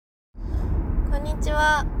ち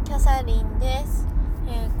は、キャサリンです。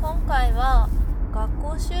今回は学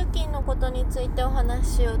校集金のことについてお話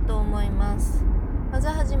ししようと思います。まず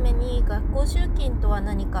はじめに学校集金とは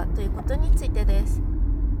何かということについてです。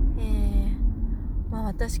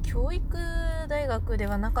私教育大学で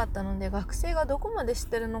はなかったので学生がどこまで知っ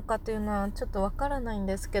てるのかというのはちょっとわからないん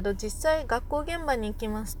ですけど、実際学校現場に行き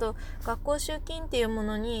ますと学校集金っていうも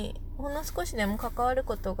のにほんの少しでも関わる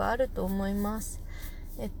ことがあると思います。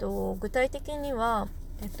具体的には、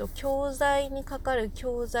教材にかかる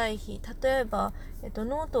教材費、例えば、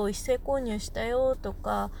ノートを一斉購入したよと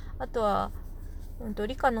か、あとは、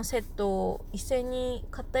理科のセットを一斉に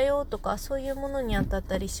買ったよとか、そういうものに当たっ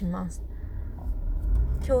たりします。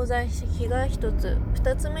教材費が一つ、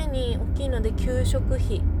二つ目に大きいので給食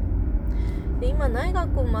費で、今内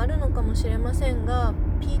学もあるのかもしれませんが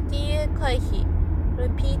PTA 会費、これ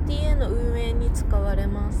PTA の運営に使われ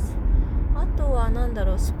ます。あとは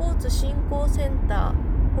スポーツ振興センタ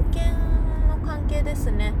ー、保険の関係です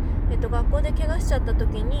ね。学校で怪我しちゃった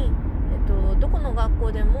時に、どこの学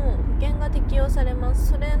校でも保険が適用されます。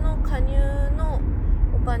それの加入の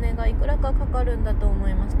お金がいくらかかかるんだと思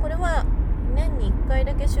います。これは年に1回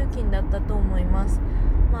だけ集金だったと思います。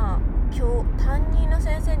担任の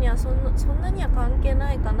先生にはそんなには関係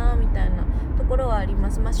ないかなみたいなところはありま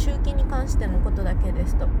す。集金に関してのことだけで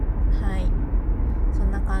すと、そ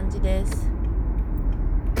んな感じです。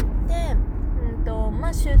で、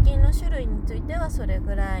集金の種類についてはそれ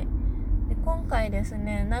ぐらいで、今回です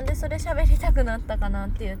ね、なんでそれ喋りたくなったかなっ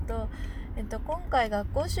ていうと、今回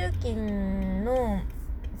学校集金の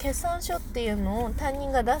決算書っていうのを担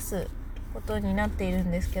任が出すことになっている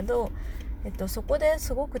んですけど、そこで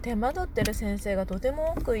すごく手間取ってる先生がとて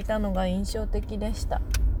も多くいたのが印象的でした。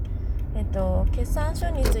決算書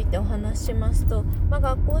についてお話ししますと、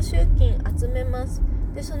学校集金集めます。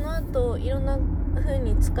でその後いろんな風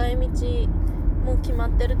に使い道も決まっ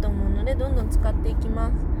てると思うのでどんどん使っていきま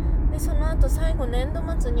す。でその後最後年度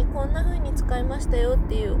末にこんな風に使いましたよっ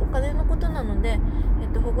ていうお金のことなので、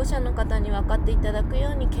保護者の方に分かっていただく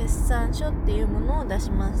ように決算書っていうものを出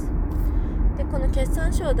します。でこの決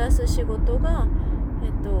算書を出す仕事が、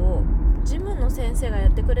事務の先生がや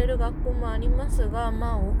ってくれる学校もありますが、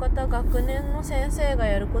大方学年の先生が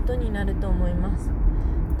やることになると思います。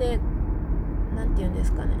で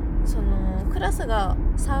そのクラスが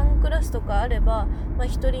3クラスとかあれば、1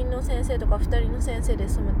人の先生とか2人の先生で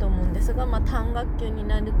済むと思うんですが、単学級に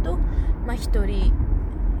なると、1人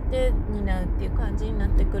で担うっていう感じになっ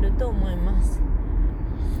てくると思います。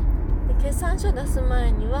で決算書出す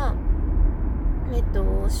前には、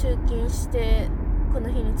集金してこの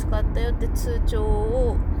日に使ったよって通帳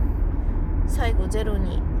を最後ゼロ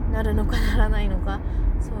になるのかならないのか、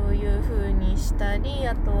そういう風にしたり、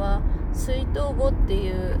あとは出納簿って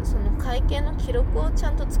いうその会計の記録をち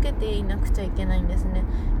ゃんとつけていなくちゃいけないんですね。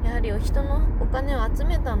やはり人のお金を集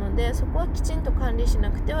めたのでそこはきちんと管理し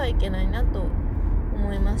なくてはいけないなと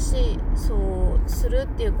思いますし、そうするっ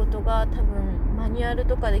ていうことが多分マニュアル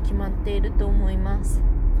とかで決まっていると思います。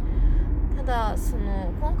ただ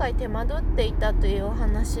今回手間取っていたというお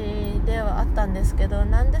話ではあったんですけど、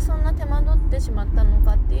なんでそんな手間取ってしまったの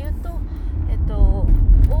かっていうと、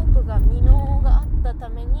多くが未納があったた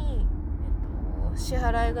めに、支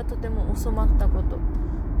払いがとても遅まったこと、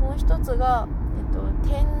もう一つが、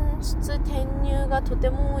転出転入がとて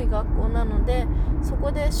も多い学校なのでそ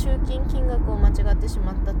こで集金金額を間違ってし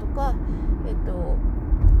まったとか、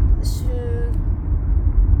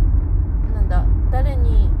誰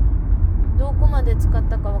にどこまで使っ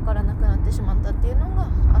たかわからなくなってしまったっていうのが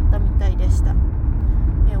あったみたいでした。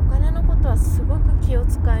お金のことはすごく気を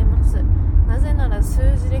使います。なぜなら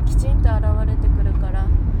数字できちんと現れてくるから。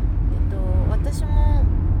私も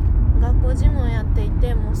学校事務をやってい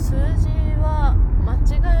て、もう数字は間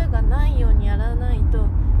違いがないようにやらないと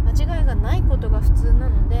間違いがないことが普通な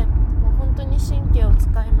ので、もう本当に神経を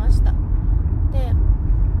使いました。で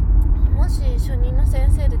もし初任の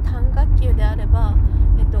先生で単学級であれば、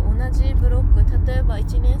同じブロック、例えば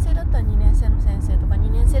1年生だったら2年生の先生とか、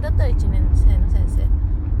2年生だったら1年生の先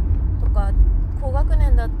生とか、高学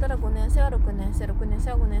年だったら5年生は6年生、6年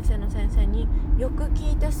生は5年生の先生によく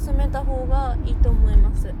聞いて進めた方がいいと思い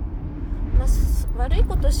ます。悪い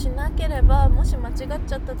ことしなければ、もし間違っ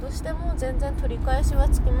ちゃったとしても全然取り返しは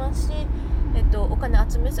つきますし、お金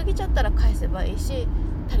集めすぎちゃったら返せばいいし、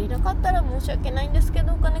足りなかったら申し訳ないんですけ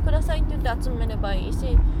どお金くださいって言って集めればいい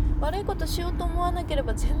し、悪いことしようと思わなけれ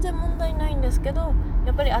ば全然問題ないんですけど、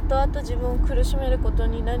やっぱり後々自分を苦しめること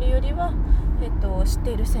になるよりは、知っ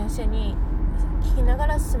ている先生に聞きなが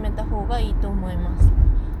ら進めた方がいいと思います。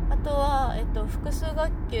あとは、複数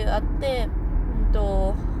学級あって、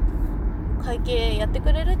会計やって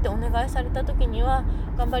くれるってお願いされた時には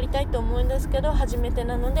頑張りたいと思うんですけど、初めて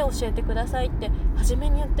なので教えてくださいって初め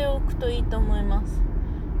に言っておくといいと思います。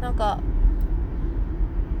なんか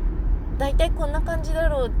だいたいこんな感じだ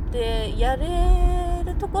ろうってやれ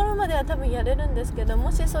るところまでは多分やれるんですけど、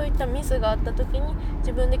もしそういったミスがあった時に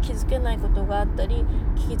自分で気づけないことがあったり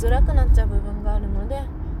聞きづらくなっちゃう部分があるので、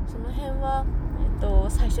その辺は、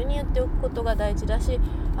最初に言っておくことが大事だし、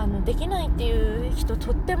できないっていう人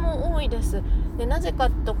とっても多いです。でなぜ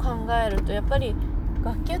かと考えると、やっぱり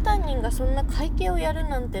学級担任がそんな会計をやる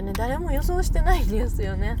なんてね、誰も予想してないです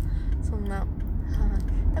よね。そんな、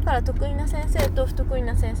だから得意な先生と不得意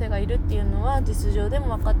な先生がいるっていうのは実情で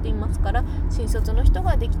も分かっていますから、新卒の人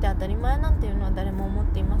ができて当たり前なんていうのは誰も思っ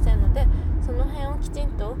ていませんので、その辺をきちん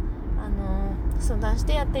と相談し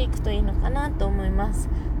てやっていくといいのかなと思います。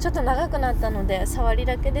ちょっと長くなったので触り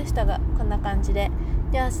だけでしたが、こんな感じで。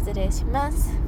では失礼します。